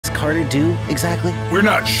Carter do, exactly? We're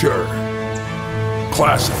not sure.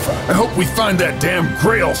 Classified. I hope we find that damn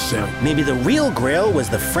Grail soon. Maybe the real Grail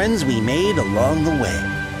was the friends we made along the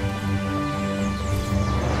way.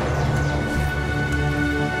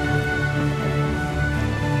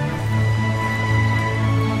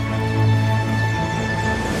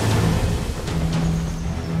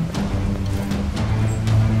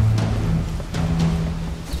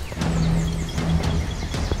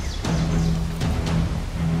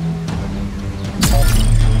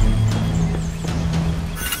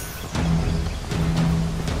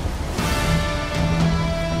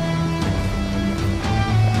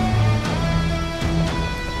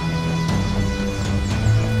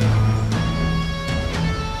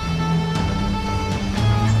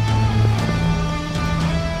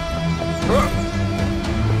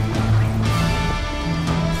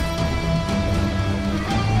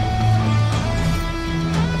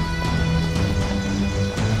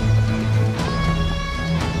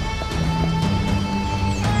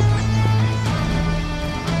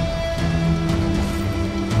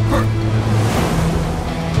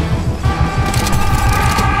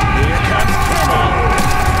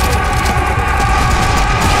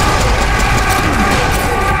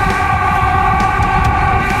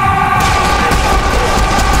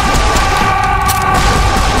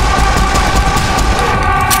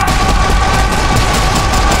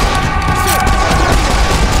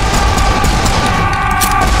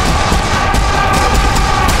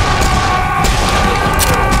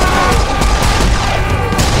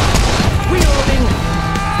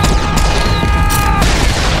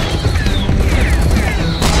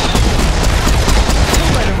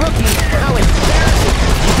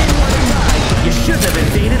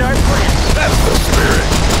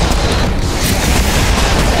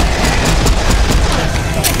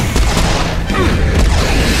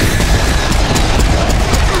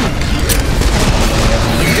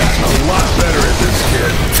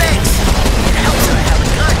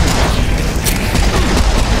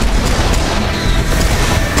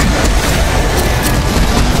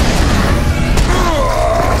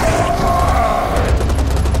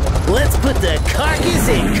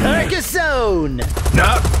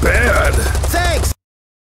 Not bad. Thanks!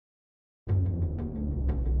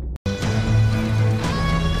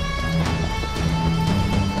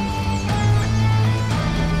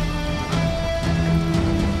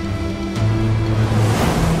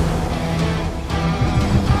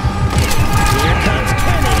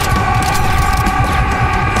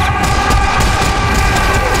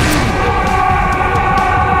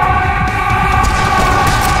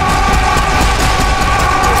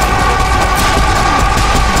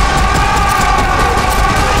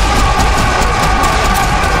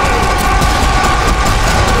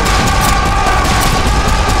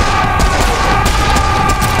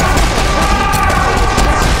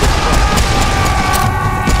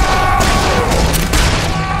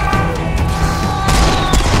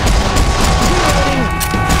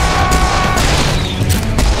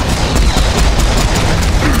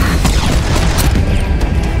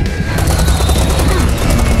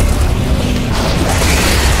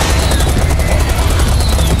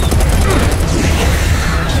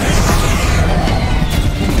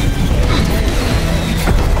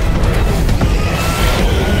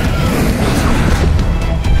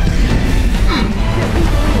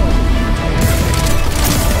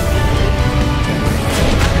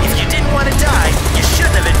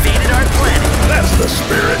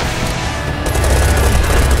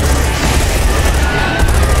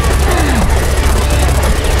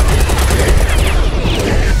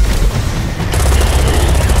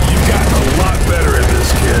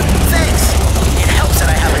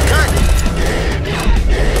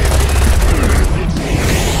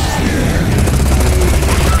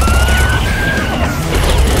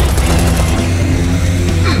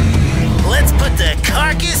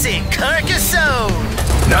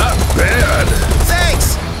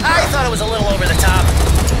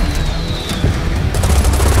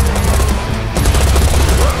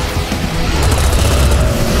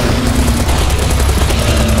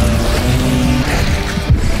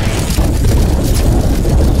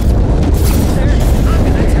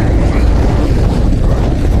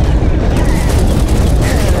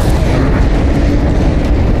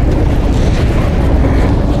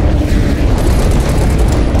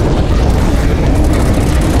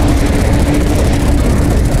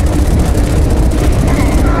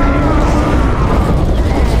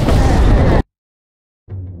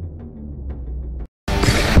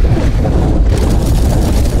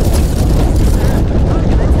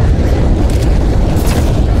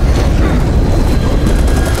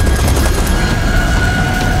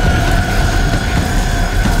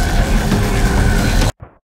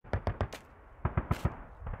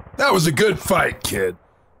 That was a good fight, kid.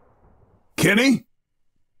 Kenny?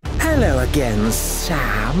 Hello again,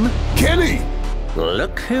 Sam. Kenny!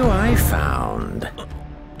 Look who I found.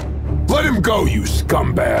 Let him go, you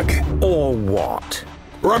scumbag. Or what?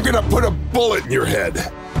 Or I'm gonna put a bullet in your head.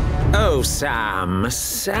 Oh, Sam.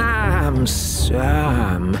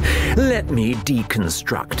 Let me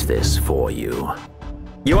deconstruct this for you.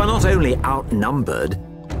 You are not only outnumbered,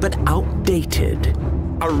 but outdated.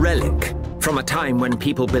 A relic from a time when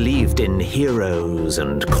people believed in heroes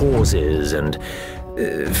and causes and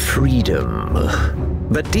freedom.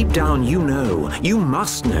 But deep down you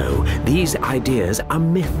must know, these ideas are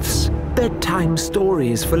myths, bedtime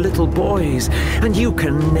stories for little boys, and you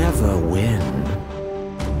can never win.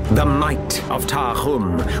 The might of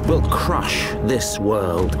Tahum will crush this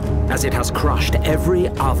world, as it has crushed every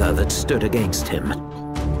other that stood against him.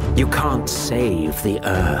 You can't save the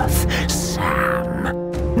Earth, Sam.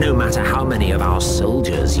 No matter how many of our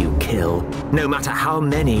soldiers you kill, no matter how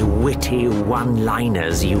many witty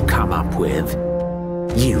one-liners you come up with,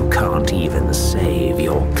 you can't even save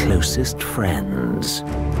your closest friends.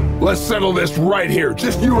 Let's settle this right here,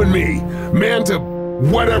 just you and me. Man to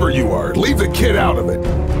whatever you are, leave the kid out of it.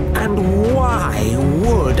 And why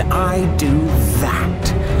would I do that?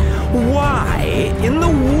 Why in the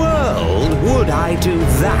world would I do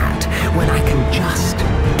that when I can just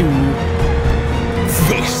do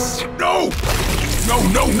this? No! No,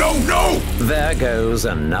 no, no, no! There goes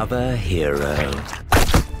another hero.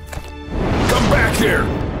 Come back here!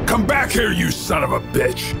 Come back here, you son of a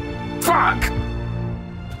bitch! Fuck!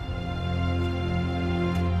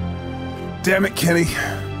 Damn it, Kenny.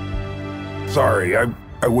 Sorry,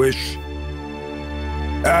 I wish...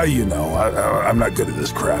 you know, I'm not good at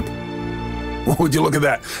this crap. Would you look at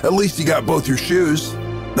that? At least you got both your shoes.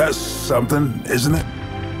 That's something, isn't it?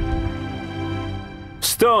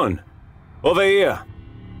 Stone! Over here!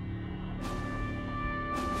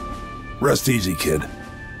 Rest easy, kid.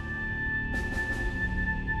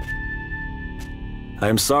 I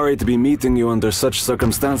am sorry to be meeting you under such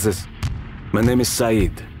circumstances. My name is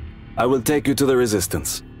Said. I will take you to the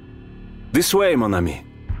Resistance. This way, mon ami.